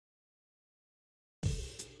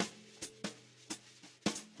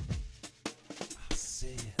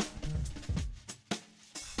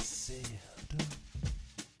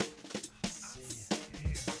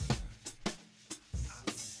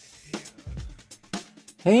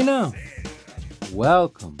Hey now,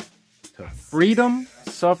 welcome to Freedom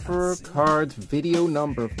Sufferer Cards video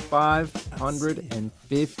number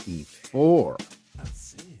 554.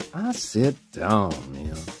 I sit down,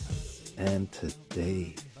 man, and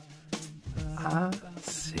today I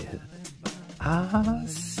said,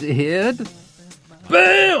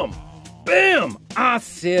 bam, I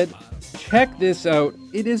said, check this out.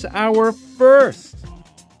 It is our first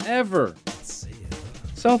ever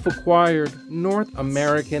self-acquired North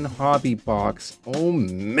American hobby box. Oh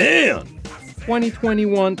man!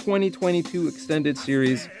 2021-2022 extended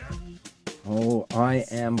series. Oh, I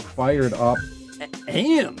am fired up.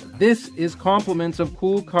 And this is compliments of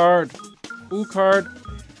Coolcard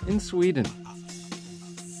in Sweden.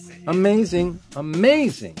 Amazing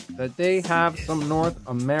that they have some North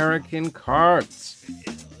American cards.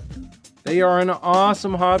 They are an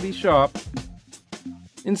awesome hobby shop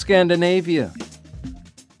in Scandinavia.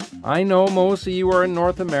 I know most of you are in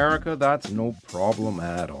North America. That's no problem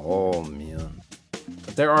at all, man.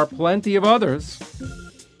 But there are plenty of others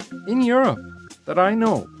in Europe that I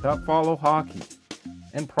know that follow hockey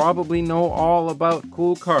and probably know all about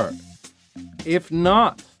Coolcard. If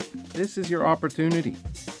not, this is your opportunity,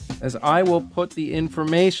 as I will put the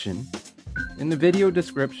information in the video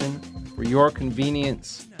description for your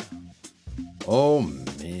convenience. Oh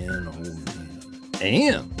man.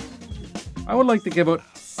 And I would like to give out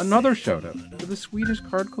another shout out to the Swedish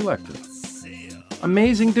card collector.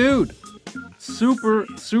 Amazing dude.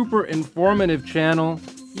 Super informative channel.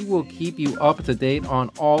 He will keep you up to date on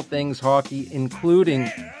all things hockey, including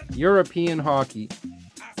European hockey.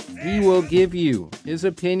 He will give you his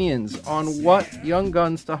opinions on what young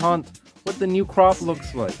guns to hunt, what the new crop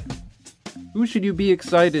looks like. Who should you be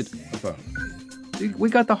excited about? We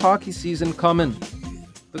got the hockey season coming.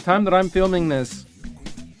 The time that I'm filming this,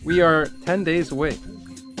 we are 10 days away.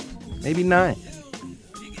 Maybe 9.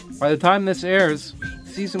 By the time this airs,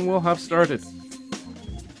 the season will have started.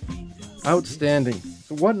 Outstanding.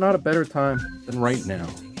 So what not a better time than right now?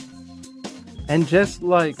 And just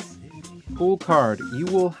like Coolcard, you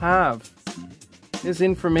will have his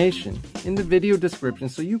information in the video description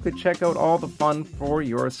so you could check out all the fun for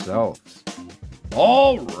yourselves.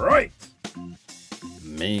 Alright!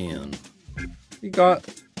 Man. We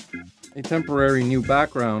got a temporary new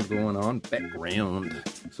background going on.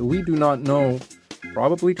 So we do not know.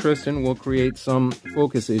 Probably Tristan will create some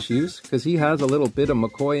focus issues because he has a little bit of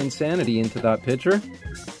McCoy insanity into that picture.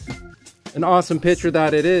 An awesome picture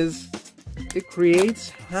that it is. It creates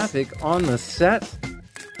havoc on the set.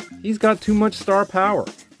 He's got too much star power.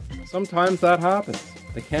 Sometimes that happens.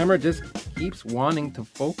 The camera just keeps wanting to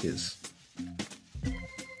focus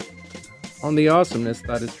on the awesomeness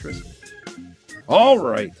that is Tristan.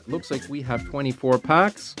 Alright, looks like we have 24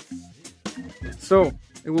 packs. So,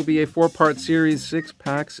 it will be a 4-part series, 6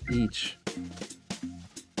 packs each.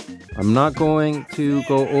 I'm not going to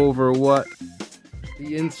go over what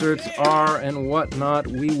the inserts are and whatnot.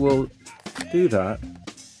 We will do that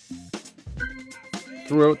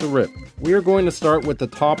throughout the rip. We are going to start with the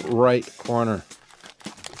top right corner.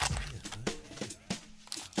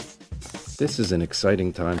 This is an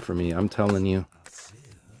exciting time for me, I'm telling you.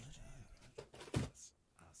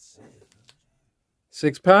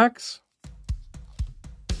 6 packs.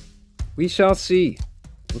 We shall see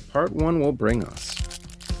what part 1 will bring us.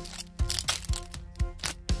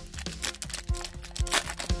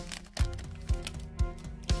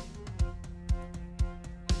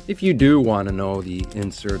 If you do want to know the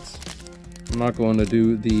inserts, I'm not going to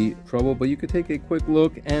do the trouble, but you could take a quick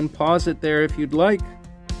look and pause it there if you'd like.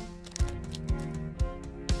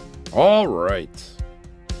 Alright,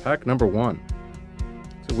 pack number 1.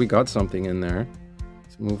 So we got something in there.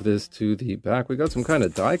 Let's move this to the back. We got some kind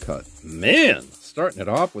of die cut. Man, starting it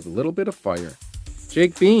off with a little bit of fire.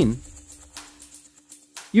 Jake Bean.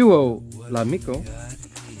 Yuo Lamico.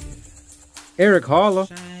 Eric Holla.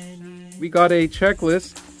 We got a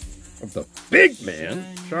checklist of the big man,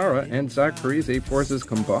 Chara, and Zach Parise forces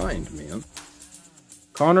combined, man.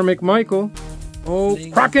 Connor McMichael. Oh,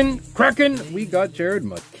 Kraken. We got Jared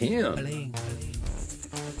McCann.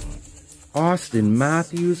 Austin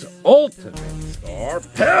Matthews, Ultimate Star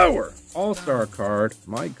Power. All-Star card.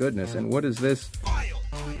 My goodness, and what is this?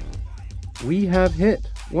 We have hit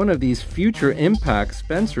one of these future Impact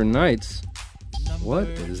Spencer Knights. What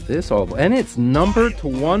is this all about? And it's numbered to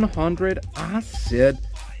 100. I said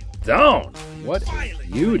down. What a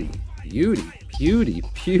beauty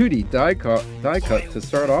die cut to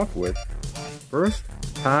start off with. First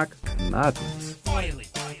pack madness.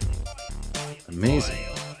 Amazing.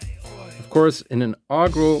 Of course, in an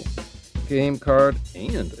aggro game card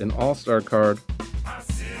and an all-star card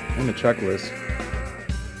and a checklist.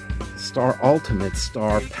 Star Ultimate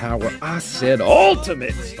Star Power. I said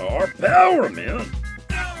Ultimate Star Power, man.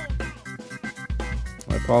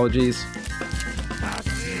 My apologies.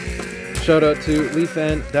 Shout out to Lee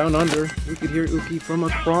Fan Down Under. We could hear Uki from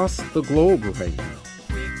across the globe right now.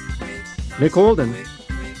 Nick Holden.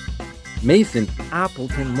 Mason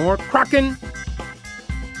Appleton. More Kraken.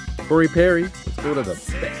 Corey Perry. Let's go to the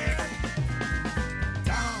back.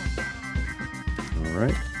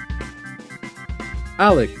 Alright.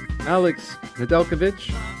 Alex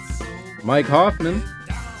Nedeljkovic. Mike Hoffman.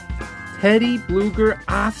 Teddy Bluger.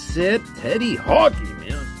 I said Teddy Hockey,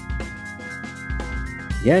 man.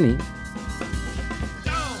 Yanni.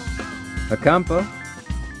 Akampa.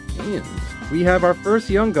 And we have our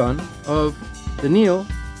first young gun of Daniil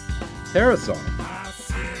Tarasov.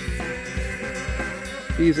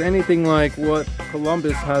 If he's anything like what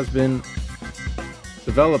Columbus has been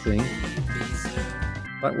developing,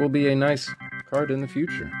 that will be a nice card in the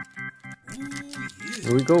future.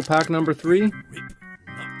 Here we go, pack number 3.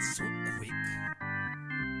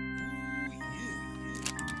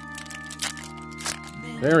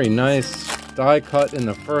 Very nice die cut in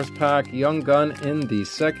the first pack, young gun in the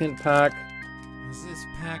second pack. Has this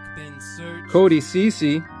pack been searched? Cody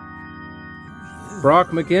Ceci, Brock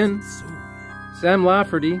McGinn, Sam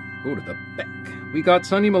Lafferty, go to the back. We got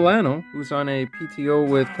Sonny Milano, who's on a PTO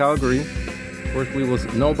with Calgary. Of course, we will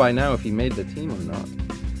know by now if he made the team or not.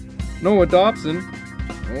 Noah Dobson,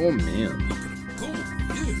 oh man.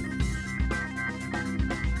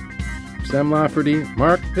 Sam Lafferty,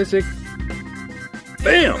 Mark Pissick,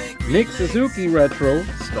 bam! Nick Suzuki Retro,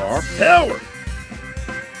 Star Power.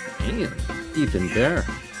 And Ethan Bear.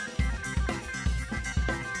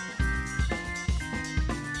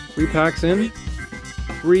 3 packs in,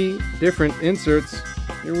 3 different inserts.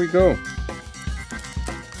 Here we go.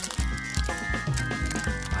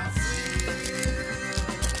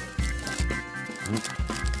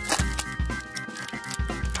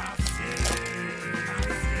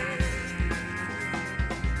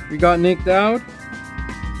 We got Nick Dowd.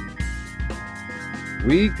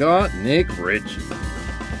 We got Nick Ritchie.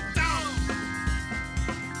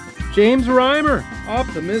 James Reimer.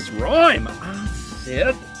 Optimus Rhyme. I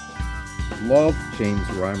said. Love James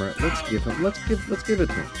Reimer. Let's give it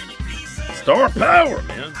to him. Star Power,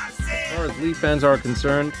 man. As far as Leaf fans are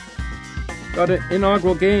concerned. Got an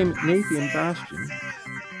inaugural game. Nathan Bastian.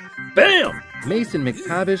 Bam! Mason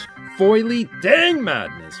McTavish. Foily Dang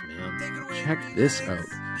Madness, man. Check this out.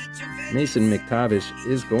 Mason McTavish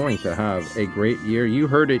is going to have a great year. You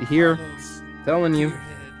heard it here. Telling you.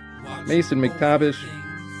 Mason McTavish.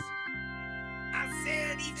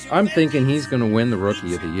 I'm thinking he's going to win the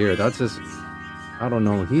Rookie of the Year. That's just, I don't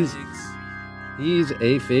know. He's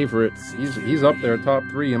a favorite. He's up there, top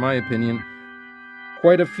 3 in my opinion.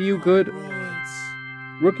 Quite a few good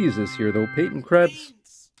rookies this year, though. Peyton Krebs.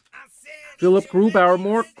 Philip Grubauer.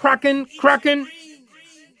 More Kraken.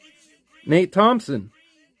 Nate Thompson.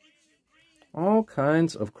 All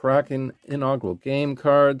kinds of Kraken inaugural game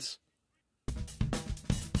cards.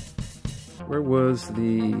 Where was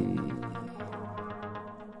the...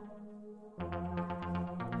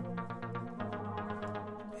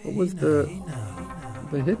 What was the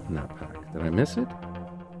hit in that pack? Did I miss it?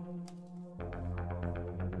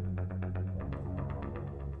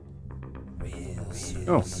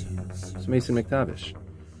 Oh, it's Mason McTavish.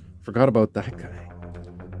 Forgot about that guy.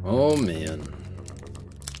 Oh man.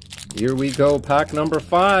 Here we go, pack number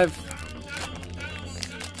 5.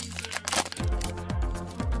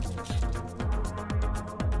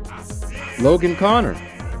 Logan Connor.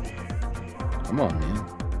 Come on, man.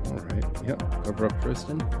 All right. Yep. Cover up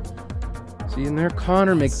Tristan. See in there,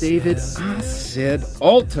 Connor McDavid. I said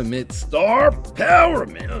Ultimate Star Power,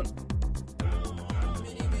 man.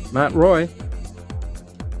 Matt Roy.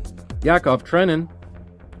 Yakov Trenin.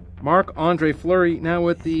 Marc-Andre Fleury now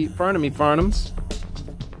with the Farnamy Farnhams.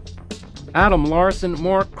 Adam Larson,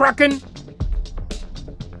 more Kraken.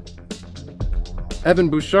 Evan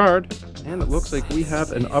Bouchard. And it looks like we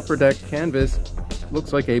have an Upper Deck canvas.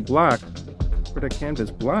 Looks like a black. Upper Deck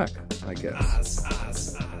canvas black, I guess.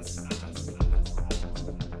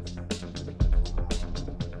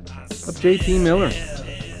 Of JT Miller.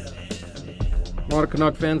 A lot of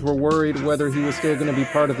Canuck fans were worried whether he was still going to be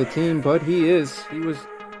part of the team, but he is. He was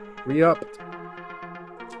re-upped.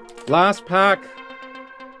 Last pack.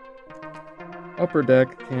 Upper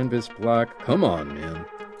Deck canvas black. Come on, man.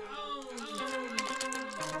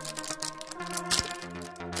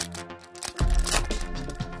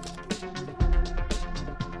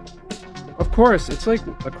 Of course, it's like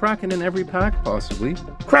a Kraken in every pack, possibly.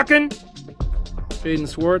 Kraken! Jaden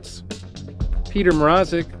Swartz. Peter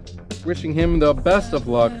Mrazek. Wishing him the best of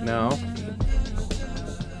luck now.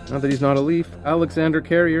 Now that he's not a Leaf, Alexander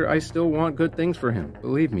Carrier, I still want good things for him.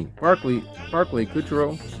 Believe me. Barclay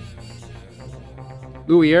Goodrow.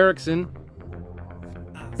 Louis Eriksson.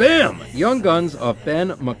 Bam! Young Guns of Ben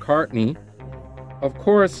McCartney. Of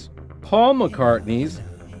course, Paul McCartney's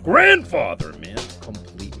grandfather, man.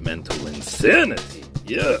 Complete mental insanity.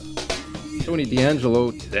 Yeah. Tony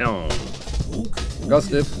D'Angelo down.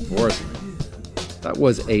 Gustav Forsman. That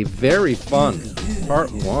was a very fun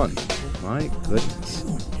part 1. My goodness.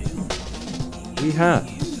 We had,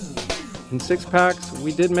 in 6 packs,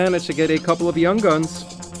 we did manage to get a couple of Young Guns.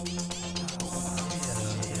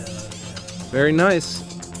 Very nice.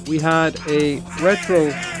 We had a retro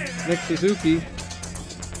Nick Suzuki.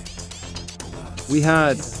 We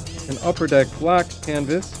had an Upper Deck black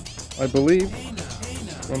canvas, I believe,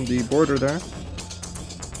 from the border there.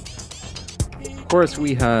 Of course,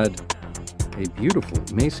 we had a beautiful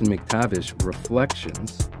Mason McTavish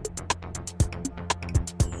Reflections.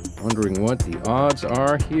 Wondering what the odds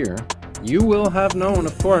are here. You will have known,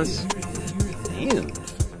 of course. And,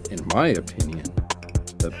 in my opinion,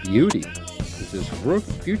 the beauty is this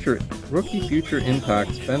Rookie Future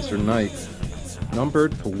Impact Spencer Knight,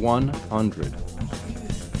 numbered to 100.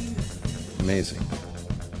 Amazing.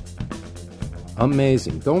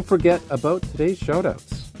 Amazing. Don't forget about today's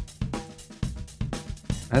shoutouts.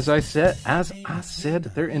 As I said,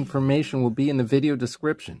 their information will be in the video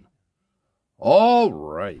description. All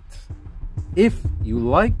right. If you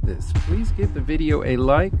like this, please give the video a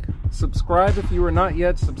like, subscribe if you are not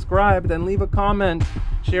yet subscribed, and leave a comment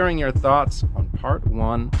sharing your thoughts on part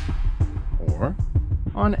 1 or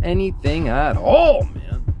on anything at all,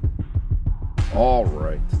 man. All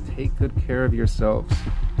right. Take good care of yourselves.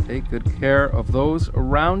 Take good care of those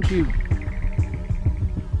around you.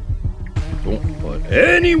 Don't put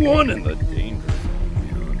anyone in the danger zone,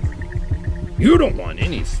 man. You don't want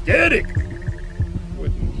any static.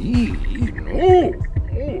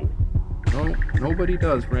 No, nobody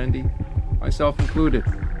does, Randy. Myself included.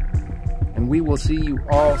 And we will see you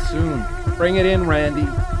all soon. Bring it in, Randy.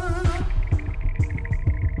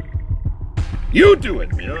 You do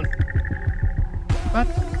it, man. What?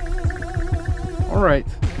 Alright.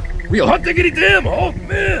 Real hot diggity damn Hulk,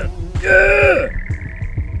 man. Yeah!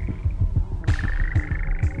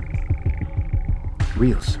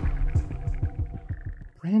 Real soon.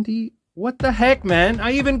 Randy... What the heck, man?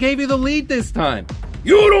 I even gave you the lead this time.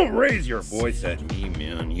 You don't raise your voice at me,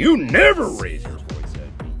 man. You never raise your voice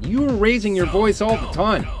at me. You were raising your voice all the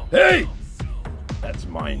time. Hey! That's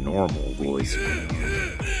my normal voice. All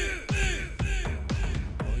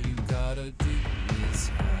you gotta do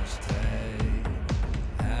is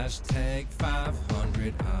hashtag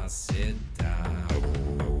 500 I sit down.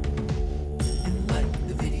 And like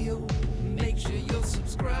the video, make sure you'll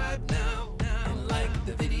subscribe now. And like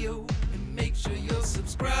the video. Make sure you're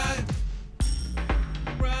subscribed.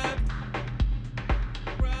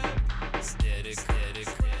 Static.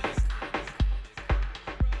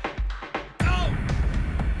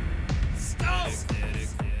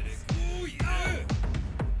 Ooh, yeah.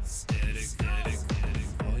 Static.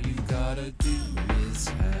 All you gotta do is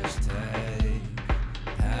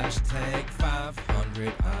hashtag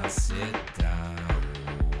 500 I sit down.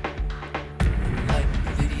 Like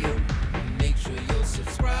the video, make sure you'll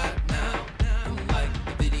subscribe now.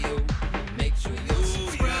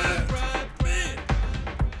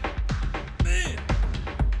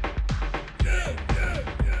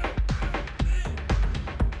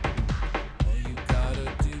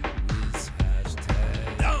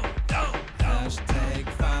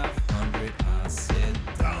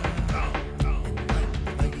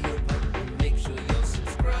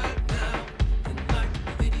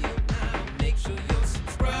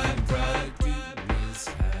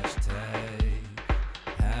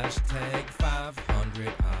 Hashtag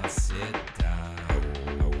 500 I sit down.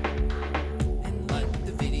 And like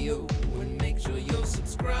the video, and make sure you'll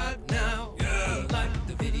subscribe now. Yeah. And like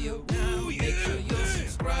the video, now. Make sure you'll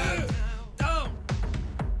subscribe. Don't.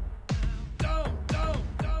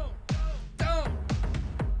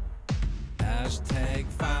 Hashtag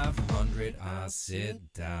 500 I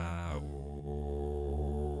sit down.